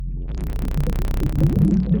You're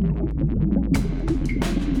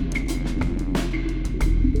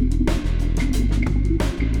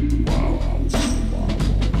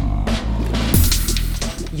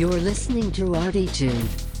listening to Artitude,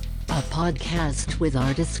 a podcast with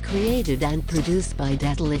artists created and produced by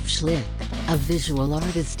Detlef Schlich, a visual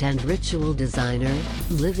artist and ritual designer,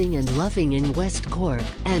 living and loving in West Cork,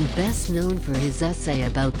 and best known for his essay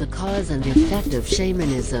about the cause and effect of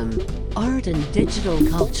shamanism, art and digital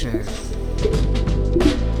culture.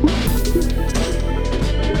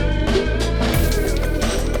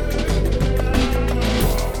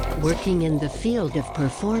 Working in the field of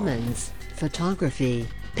performance, photography,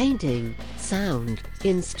 painting, sound,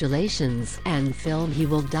 installations, and film, he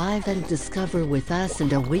will dive and discover with us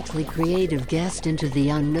and a weekly creative guest into the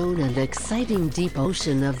unknown and exciting deep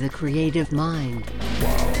ocean of the creative mind.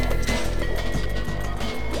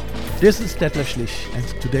 This is Detlef Schlich, and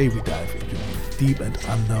today we dive into the deep and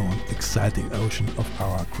unknown, exciting ocean of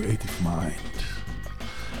our creative mind.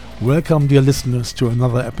 Welcome, dear listeners, to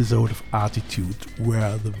another episode of Artitude,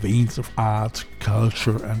 where the veins of art,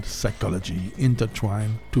 culture and psychology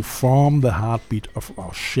intertwine to form the heartbeat of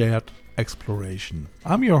our shared exploration.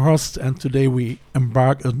 I'm your host, and today we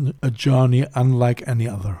embark on a journey unlike any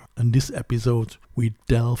other. In this episode, we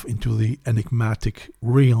delve into the enigmatic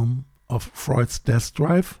realm of Freud's death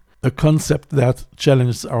drive, a concept that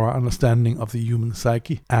challenges our understanding of the human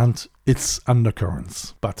psyche and its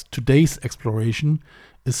undercurrents. But today's exploration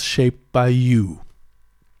is shaped by you,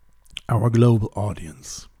 our global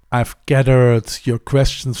audience. I've gathered your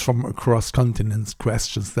questions from across continents,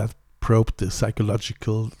 questions that probe the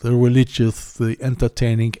psychological, the religious, the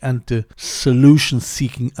entertaining and the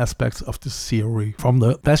solution-seeking aspects of this theory, from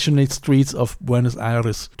the passionate streets of Buenos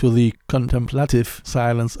Aires to the contemplative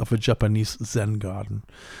silence of a Japanese Zen garden.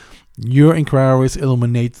 Your inquiries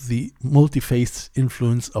illuminate the multi-faced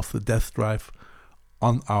influence of the death drive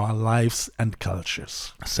on our lives and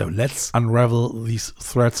cultures. So let's unravel these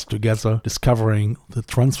threads together, discovering the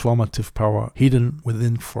transformative power hidden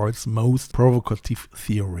within Freud's most provocative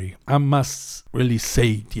theory. I must really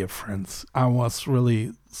say, dear friends, I was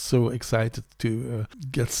really so excited to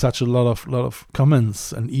get such a lot of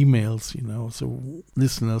comments and emails, so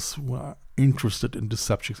listeners who are interested in this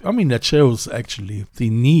subject. I mean, that shows actually the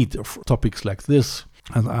need of topics like this,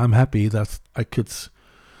 and I'm happy that I could,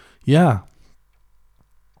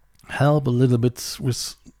 help a little bit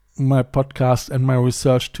with my podcast and my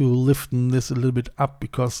research to liften this a little bit up,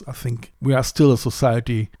 because I think we are still a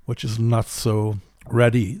society which is not so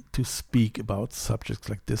ready to speak about subjects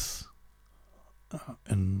like this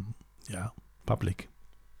in public.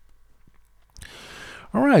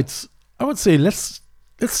 All right, I would say let's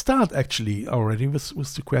start actually already with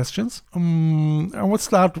the questions. I would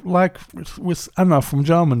start with Anna from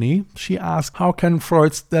Germany. She asked, how can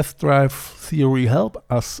Freud's death drive theory help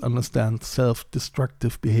us understand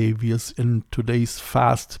self-destructive behaviors in today's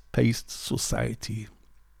fast-paced society?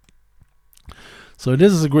 So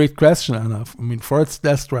this is a great question, Anna. I mean, Freud's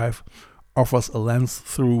death drive offers a lens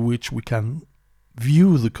through which we can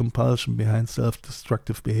view the compulsion behind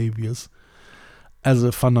self-destructive behaviors as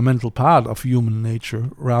a fundamental part of human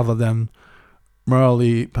nature rather than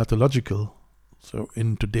merely pathological. So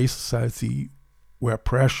in today's society, where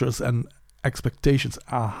pressures and expectations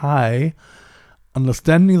are high,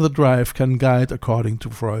 understanding the drive can guide, according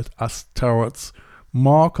to Freud, us towards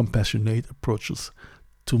more compassionate approaches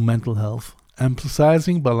to mental health,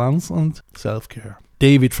 emphasizing balance and self-care.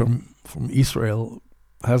 David from Israel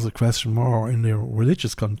has a question more in the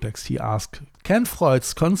religious context. He asked, can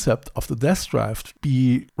Freud's concept of the death drive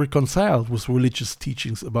be reconciled with religious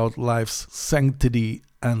teachings about life's sanctity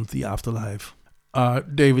and the afterlife?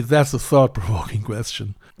 David, that's a thought-provoking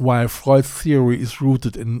question. While Freud's theory is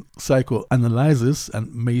rooted in psychoanalysis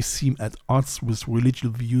and may seem at odds with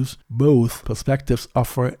religious views, both perspectives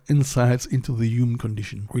offer insights into the human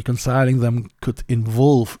condition. Reconciling them could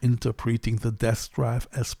involve interpreting the death drive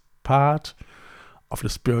as part of the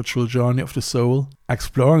spiritual journey of the soul,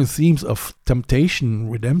 exploring themes of temptation,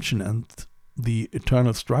 redemption, and the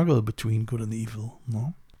eternal struggle between good and evil.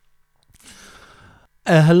 No?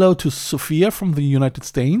 Hello to Sophia from the United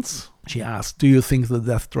States. She asked, do you think the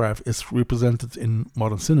death drive is represented in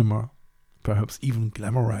modern cinema, perhaps even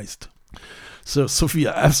glamorized? So,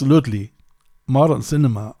 Sophia, absolutely. Modern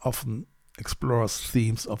cinema often explores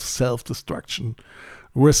themes of self-destruction,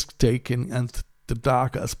 risk-taking, and the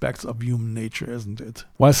darker aspects of human nature, isn't it?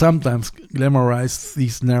 While sometimes glamorized,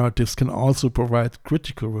 these narratives can also provide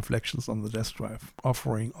critical reflections on the death drive,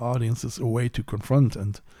 offering audiences a way to confront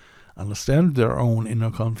and understand their own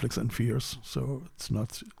inner conflicts and fears. So it's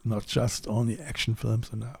not just only action films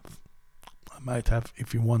enough. might have,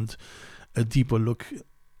 if you want, a deeper look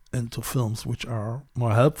into films which are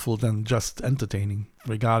more helpful than just entertaining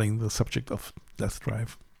regarding the subject of death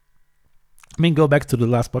drive. I mean, go back to the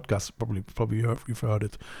last podcast, probably you've heard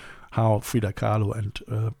it, how Frida Kahlo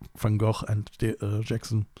and Van Gogh and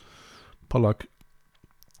Jackson Pollock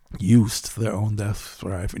used their own death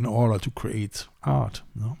drive in order to create art.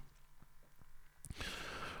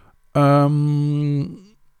 There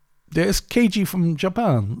is Keiji from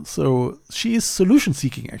Japan. So she is solution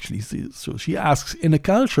seeking, actually. So she asks, in a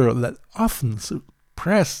culture that often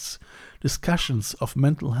suppresses discussions of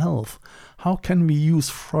mental health, how can we use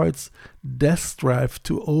Freud's death drive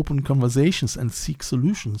to open conversations and seek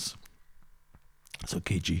solutions? So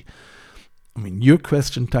Keiji, I mean, your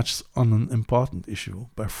question touches on an important issue.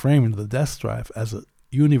 By framing the death drive as a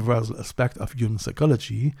universal aspect of human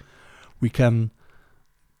psychology, we can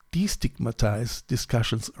destigmatize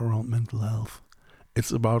discussions around mental health.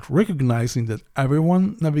 It's about recognizing that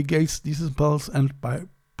everyone navigates these impulses, and by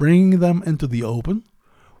bringing them into the open,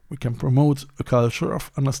 we can promote a culture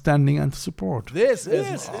of understanding and support. This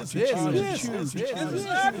is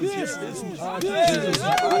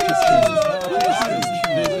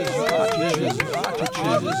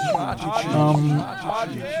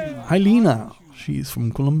Helena, she is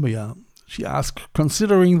from Colombia. She asked,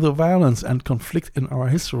 considering the violence and conflict in our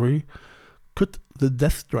history, could the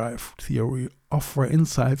death drive theory offer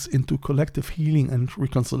insights into collective healing and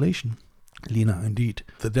reconciliation? Lena, indeed.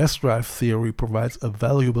 The death drive theory provides a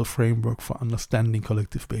valuable framework for understanding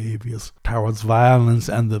collective behaviors towards violence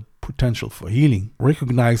and the potential for healing.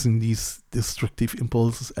 Recognizing these destructive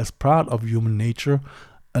impulses as part of human nature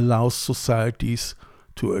allows societies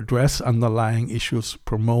to address underlying issues,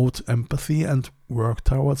 promote empathy, and work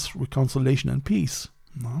towards reconciliation and peace.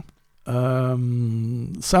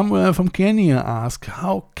 Samuel from Kenya asked,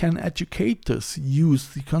 how can educators use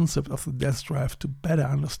the concept of the death drive to better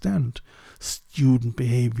understand student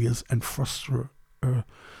behaviors and foster a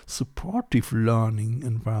supportive learning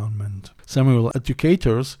environment? Samuel,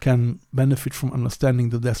 educators can benefit from understanding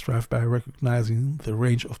the death drive by recognizing the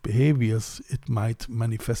range of behaviors it might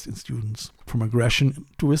manifest in students, from aggression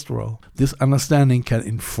to withdrawal. This understanding can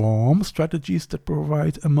inform strategies that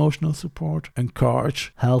provide emotional support,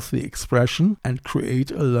 encourage healthy expression, and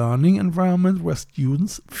create a learning environment where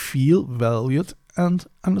students feel valued and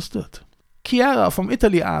understood. Chiara from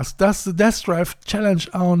Italy asked, does the death drive challenge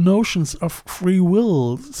our notions of free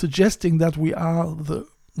will, suggesting that we are the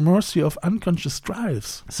mercy of unconscious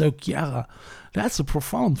drives? So Chiara, that's a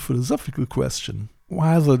profound philosophical question.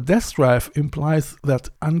 While the death drive implies that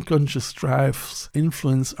unconscious drives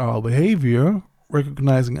influence our behavior,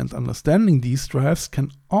 recognizing and understanding these drives can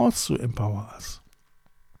also empower us.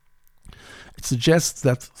 It suggests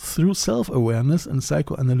that through self-awareness and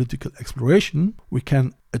psychoanalytical exploration, we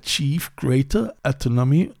can achieve greater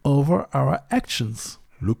autonomy over our actions.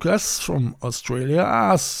 Lucas from Australia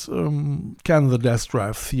asks, can the death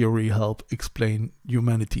drive theory help explain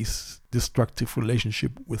humanity's destructive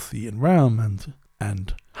relationship with the environment?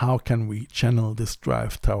 And how can we channel this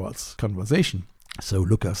drive towards conversation? So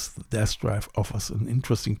Lucas, the death drive offers an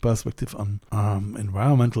interesting perspective on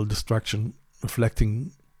environmental destruction,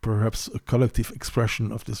 reflecting perhaps a collective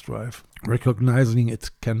expression of this drive. Recognizing it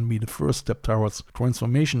can be the first step towards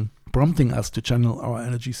transformation, prompting us to channel our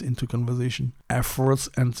energies into conversation, efforts,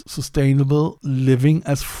 and sustainable living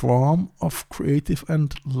as form of creative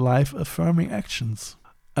and life-affirming actions.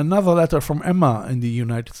 Another letter from Emma in the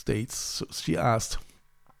United States. She asked,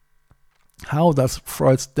 how does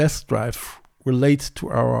Freud's death drive relate to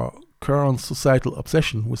our current societal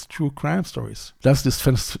obsession with true crime stories? Does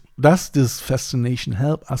this fascination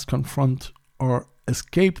help us confront or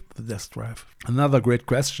escape the death drive? Another great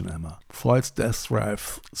question, Emma. Freud's death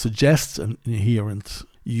drive suggests an inherent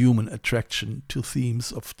human attraction to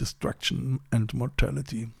themes of destruction and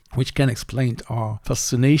mortality, which can explain our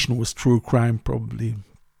fascination with true crime, probably.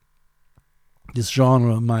 This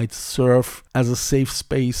genre might serve as a safe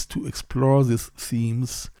space to explore these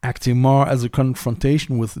themes, acting more as a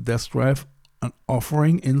confrontation with the death drive and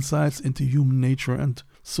offering insights into human nature and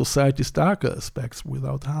society's darker aspects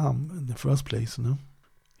without harm in the first place.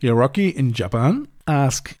 Hiroki in Japan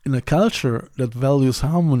asks, in a culture that values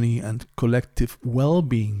harmony and collective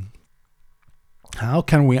well-being, how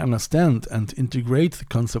can we understand and integrate the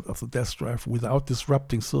concept of the death drive without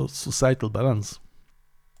disrupting societal balance?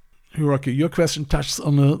 Hiroki, your question touches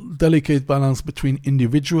on a delicate balance between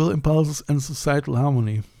individual impulses and societal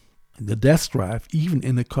harmony. The death drive, even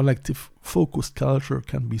in a collective-focused culture,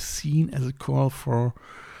 can be seen as a call for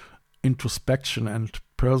introspection and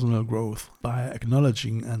personal growth. By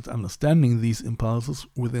acknowledging and understanding these impulses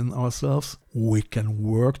within ourselves, we can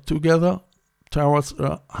work together towards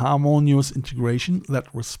a harmonious integration that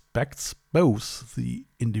respects both the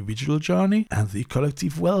individual journey and the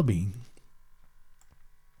collective well-being.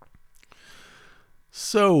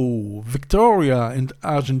 So, Victoria in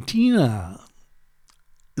Argentina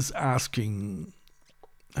is asking,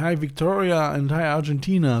 hi Victoria and hi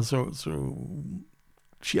Argentina. So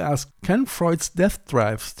she asked, can Freud's death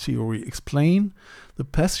drive theory explain the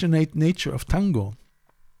passionate nature of tango?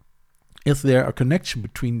 Is there a connection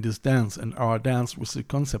between this dance and our dance with the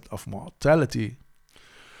concept of mortality?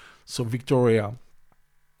 So Victoria,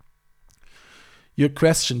 your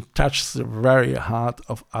question touches the very heart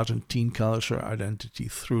of Argentine culture identity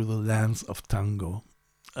through the lens of tango,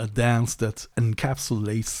 a dance that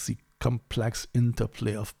encapsulates the complex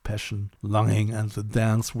interplay of passion, longing, and the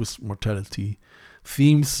dance with mortality,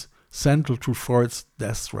 themes central to Freud's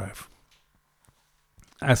death drive.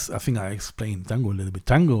 As I think I explained tango a little bit,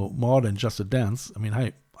 tango more than just a dance. I mean,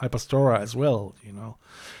 hi Pastora as well,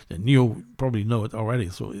 and you probably know it already.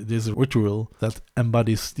 So it is a ritual that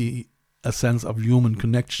embodies a sense of human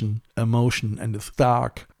connection, emotion, and the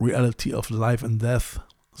stark reality of life and death.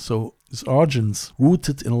 So its origins,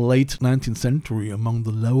 rooted in the late 19th century among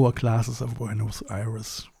the lower classes of Buenos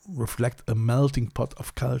Aires, reflect a melting pot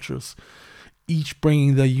of cultures, each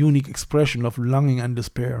bringing their unique expression of longing and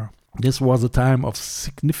despair. This was a time of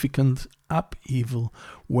significant upheaval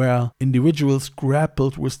where individuals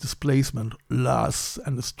grappled with displacement, loss,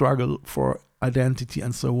 and the struggle for identity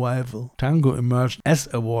and survival. Tango emerged as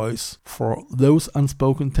a voice for those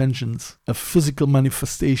unspoken tensions, a physical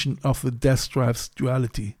manifestation of the death drive's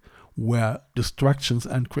duality, where destructions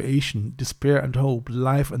and creation, despair and hope,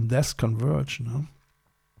 life and death converge.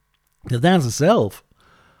 The dance itself,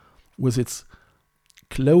 with its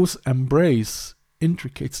close embrace,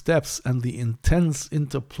 intricate steps, and the intense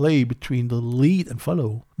interplay between the lead and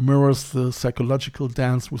follow, mirrors the psychological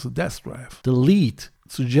dance with the death drive. The lead,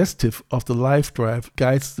 suggestive of the life drive,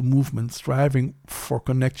 guides the movement, striving for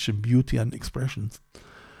connection, beauty, and expression.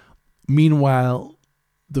 Meanwhile,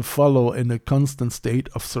 the follow, in a constant state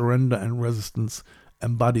of surrender and resistance,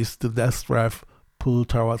 embodies the death drive pull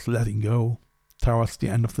towards letting go, towards the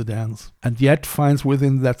end of the dance, and yet finds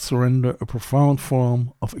within that surrender a profound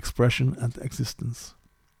form of expression and existence.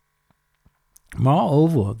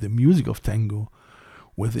 Moreover, the music of tango,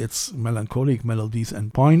 with its melancholic melodies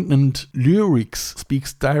and poignant lyrics,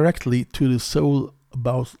 speaks directly to the soul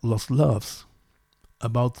about lost loves,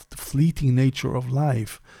 about the fleeting nature of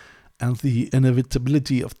life, and the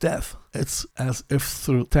inevitability of death. It's as if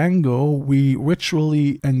through tango we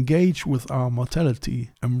ritually engage with our mortality,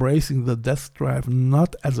 embracing the death drive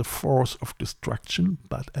not as a force of destruction,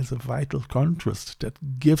 but as a vital contrast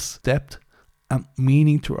that gives depth and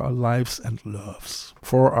meaning to our lives and loves.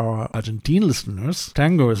 For our Argentine listeners,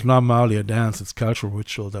 tango is not merely a dance, it's a cultural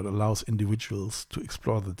ritual that allows individuals to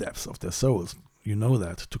explore the depths of their souls. You know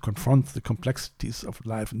that, to confront the complexities of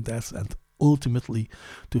life and death, and ultimately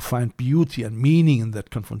to find beauty and meaning in that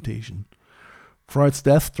confrontation. Freud's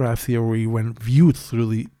death drive theory, when viewed through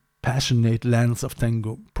the passionate lens of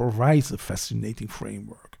tango, provides a fascinating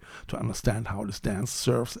framework to understand how this dance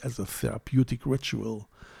serves as a therapeutic ritual,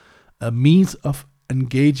 a means of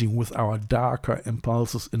engaging with our darker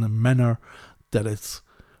impulses in a manner that is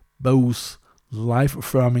both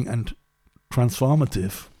life-affirming and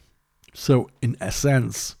transformative. So, in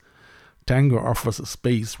essence, tango offers a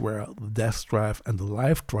space where the death drive and the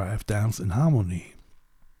life drive dance in harmony,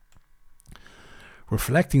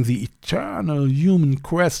 reflecting the eternal human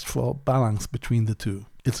quest for balance between the two.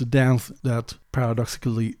 It's a dance that,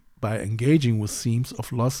 paradoxically, by engaging with themes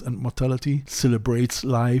of loss and mortality, celebrates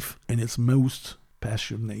life in its most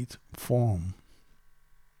passionate form.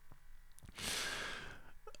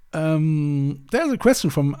 There's a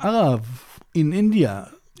question from Arav in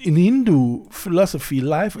India. In Hindu philosophy,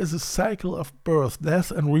 life is a cycle of birth, death,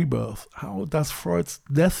 and rebirth. How does Freud's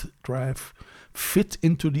death drive fit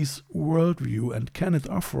into this worldview, and can it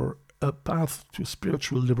offer a path to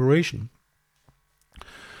spiritual liberation?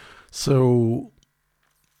 So,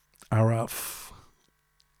 Araf,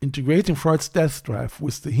 integrating Freud's death drive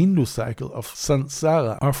with the Hindu cycle of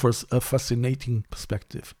samsara offers a fascinating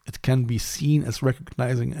perspective. It can be seen as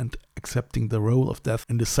recognizing and accepting the role of death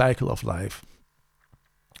in the cycle of life.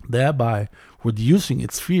 Thereby reducing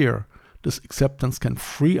its fear, this acceptance can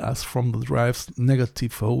free us from the drive's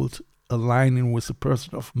negative hold, aligning with the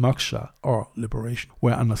pursuit of moksha, or liberation,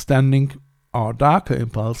 where understanding our darker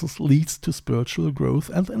impulses leads to spiritual growth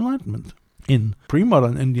and enlightenment. In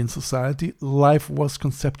pre-modern Indian society, life was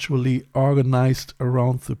conceptually organized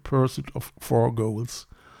around the pursuit of four goals,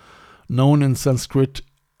 known in Sanskrit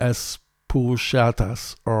as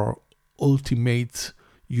purusharthas, or ultimate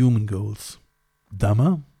human goals.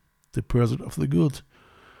 Dhamma, the pursuit of the good,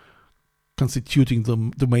 constituting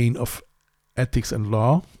the domain of ethics and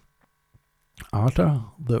law. Artha,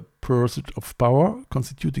 the pursuit of power,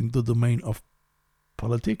 constituting the domain of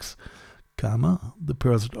politics. Kama, the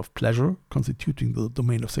pursuit of pleasure, constituting the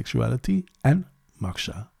domain of sexuality. And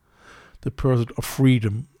Moksha, the pursuit of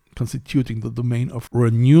freedom, constituting the domain of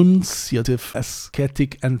renunciative,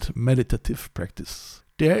 ascetic and meditative practice.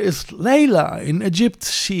 There is Layla in Egypt.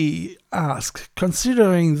 She asks,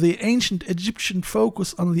 considering the ancient Egyptian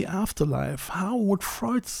focus on the afterlife, how would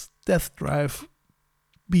Freud's death drive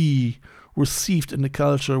be received in a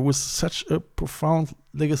culture with such a profound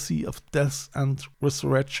legacy of death and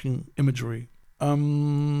resurrection imagery?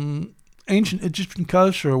 Ancient Egyptian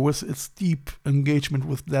culture, with its deep engagement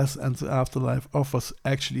with death and the afterlife, offers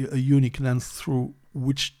actually a unique lens through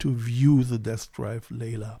which to view the death drive,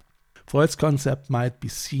 Layla. Freud's concept might be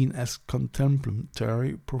seen as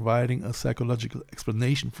contemplatory, providing a psychological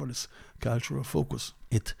explanation for this cultural focus.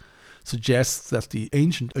 It suggests that the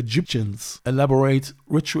ancient Egyptians elaborate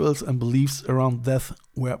rituals and beliefs around death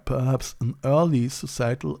were perhaps an early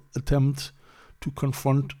societal attempt to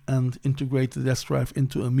confront and integrate the death drive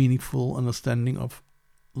into a meaningful understanding of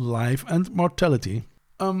life and mortality.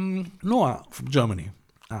 Noah from Germany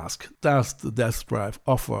asks, does the death drive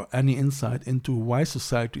offer any insight into why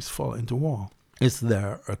societies fall into war? Is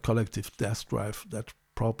there a collective death drive that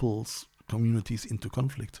propels communities into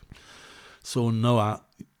conflict? So Noah,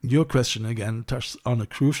 your question again touches on a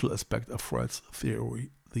crucial aspect of Freud's theory,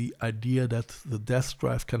 the idea that the death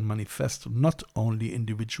drive can manifest not only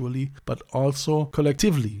individually but also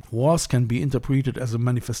collectively. Wars can be interpreted as a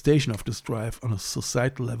manifestation of this drive on a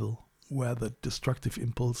societal level, where the destructive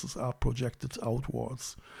impulses are projected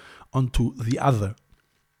outwards onto the other.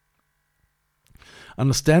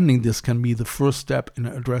 Understanding this can be the first step in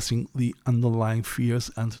addressing the underlying fears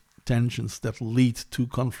and tensions that lead to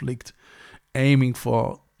conflict, aiming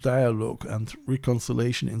for dialogue and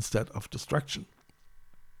reconciliation instead of destruction.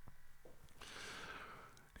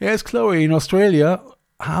 Here's Chloe in Australia.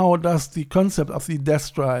 How does the concept of the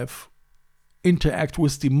death drive interact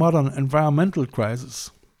with the modern environmental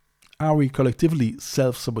crisis? Are we collectively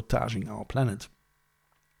self-sabotaging our planet?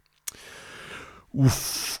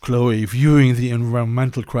 Oof, Chloe, viewing the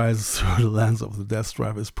environmental crisis through the lens of the death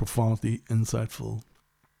drive is profoundly insightful.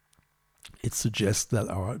 It suggests that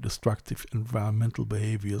our destructive environmental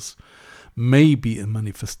behaviors may be a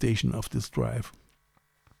manifestation of this drive,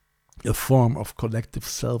 a form of collective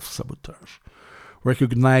self-sabotage.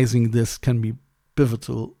 Recognizing this can be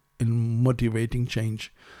pivotal in motivating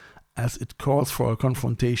change, as it calls for a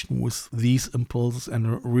confrontation with these impulses and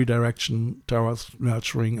a redirection towards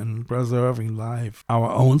nurturing and preserving life, our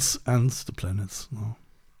own and the planet's. No.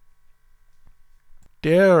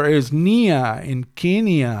 There is Nia in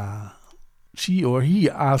Kenya. She or he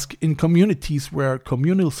asks, in communities where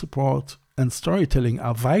communal support and storytelling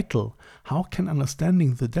are vital, how can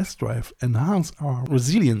understanding the death drive enhance our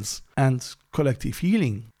resilience and collective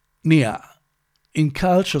healing? Nia, in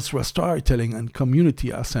cultures where storytelling and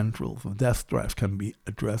community are central, the death drive can be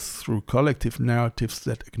addressed through collective narratives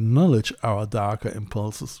that acknowledge our darker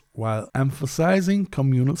impulses while emphasizing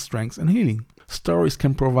communal strength and healing. Stories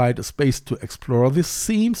can provide a space to explore these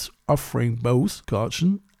themes, offering both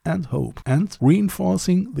caution and hope, and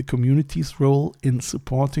reinforcing the community's role in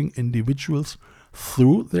supporting individuals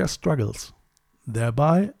through their struggles,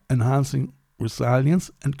 thereby enhancing resilience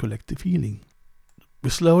and collective healing. We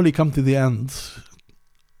slowly come to the end.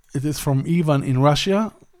 It is from Ivan in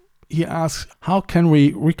Russia. He asks, how can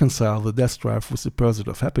we reconcile the death drive with the pursuit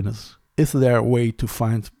of happiness? Is there a way to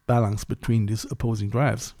find balance between these opposing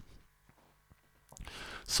drives?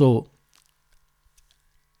 So,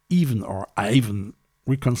 even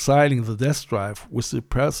reconciling the death drive with the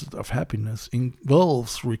pursuit of happiness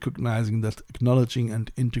involves recognizing that acknowledging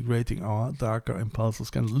and integrating our darker impulses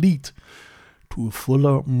can lead to a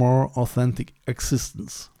fuller, more authentic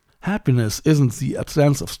existence. Happiness isn't the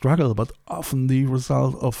absence of struggle, but often the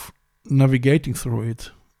result of navigating through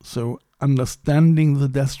it. So understanding the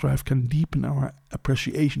death drive can deepen our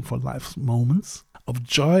appreciation for life's moments of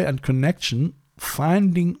joy and connection,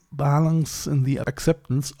 finding balance in the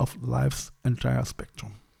acceptance of life's entire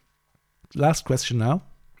spectrum. Last question now.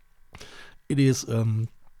 It is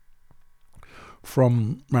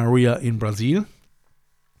from Maria in Brazil.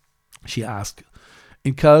 She asked,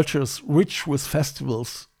 in cultures rich with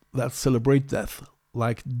festivals that celebrate death,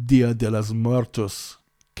 like Dia de los Muertos,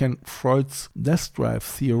 can Freud's death drive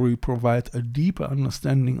theory provide a deeper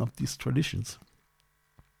understanding of these traditions?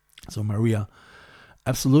 So Maria,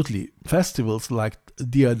 absolutely. Festivals like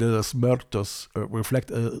Dia de los Muertos reflect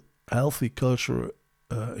a healthy cultural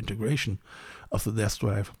integration, of the death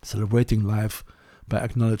drive, celebrating life by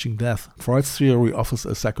acknowledging death. Freud's theory offers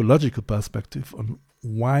a psychological perspective on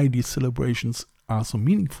why these celebrations are so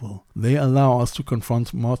meaningful. They allow us to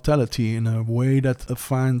confront mortality in a way that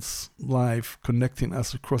defines life, connecting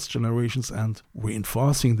us across generations and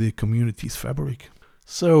reinforcing the community's fabric.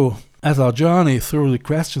 So, as our journey through the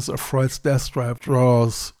questions of Freud's death drive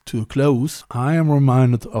draws to a close, I am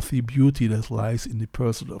reminded of the beauty that lies in the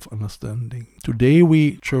pursuit of understanding. Today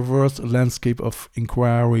we traverse a landscape of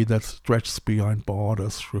inquiry that stretches beyond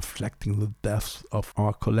borders, reflecting the depth of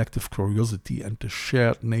our collective curiosity and the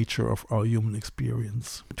shared nature of our human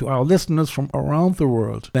experience. To our listeners from around the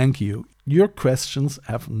world, thank you. Your questions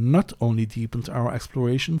have not only deepened our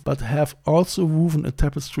exploration, but have also woven a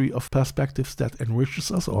tapestry of perspectives that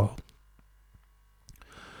enriches us all.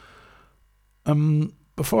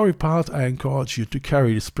 Before we part, I encourage you to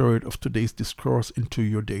carry the spirit of today's discourse into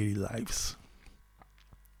your daily lives.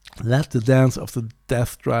 Let the dance of the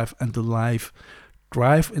death drive and the life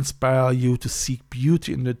drive inspire you to seek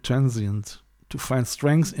beauty in the transient, to find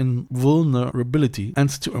strength in vulnerability, and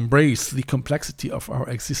to embrace the complexity of our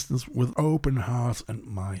existence with open hearts and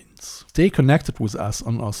minds. Stay connected with us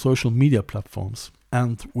on our social media platforms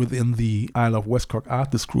and within the Isle of Westcork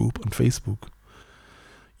Artist Group on Facebook.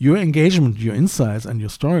 Your engagement, your insights, and your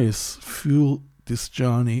stories fuel this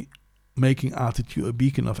journey, making Artitude a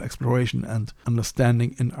beacon of exploration and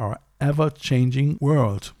understanding in our ever-changing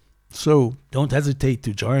world. So don't hesitate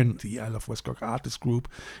to join the Isle of Westcork Artist Group.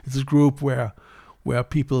 It's a group where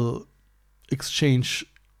people exchange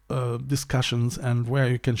discussions and where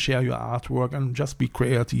you can share your artwork and just be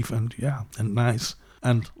creative and nice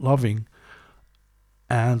and loving.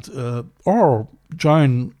 And or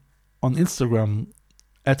join on Instagram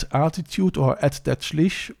at Artitude or at Detlef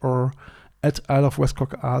Schlich or at Isle of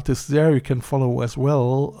Westcork Artists. There you can follow as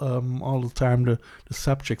well all the time the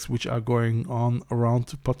subjects which are going on around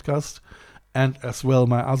the podcast, and as well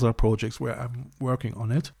my other projects where I'm working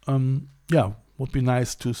on it. Would be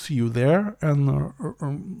nice to see you there, and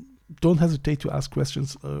don't hesitate to ask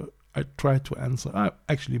questions. I try to answer. I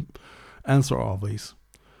actually answer always.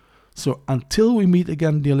 So until we meet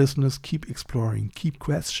again, dear listeners, keep exploring, keep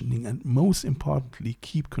questioning, and most importantly,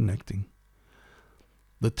 keep connecting.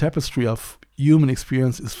 The tapestry of human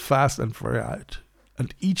experience is vast and varied,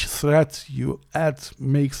 and each thread you add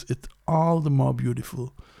makes it all the more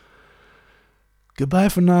beautiful. Goodbye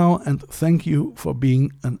for now, and thank you for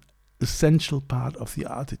being an essential part of the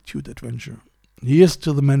Artitude adventure. Here's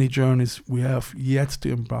to the many journeys we have yet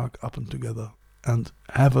to embark upon together. And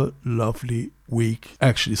have a lovely week.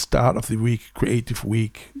 Actually, start of the week, creative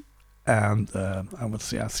week. And I would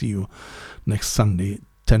say I'll see you next Sunday,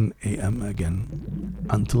 10 a.m. again.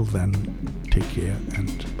 Until then, take care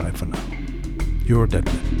and bye for now. You're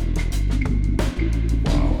Detlef.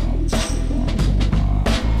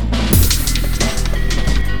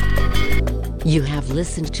 You have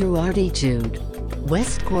listened to Artitude,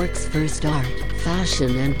 Westcork's first art,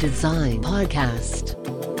 fashion and design podcast.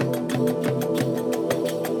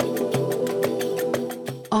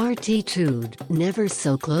 Artitude, never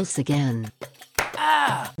so close again.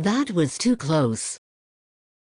 That was too close.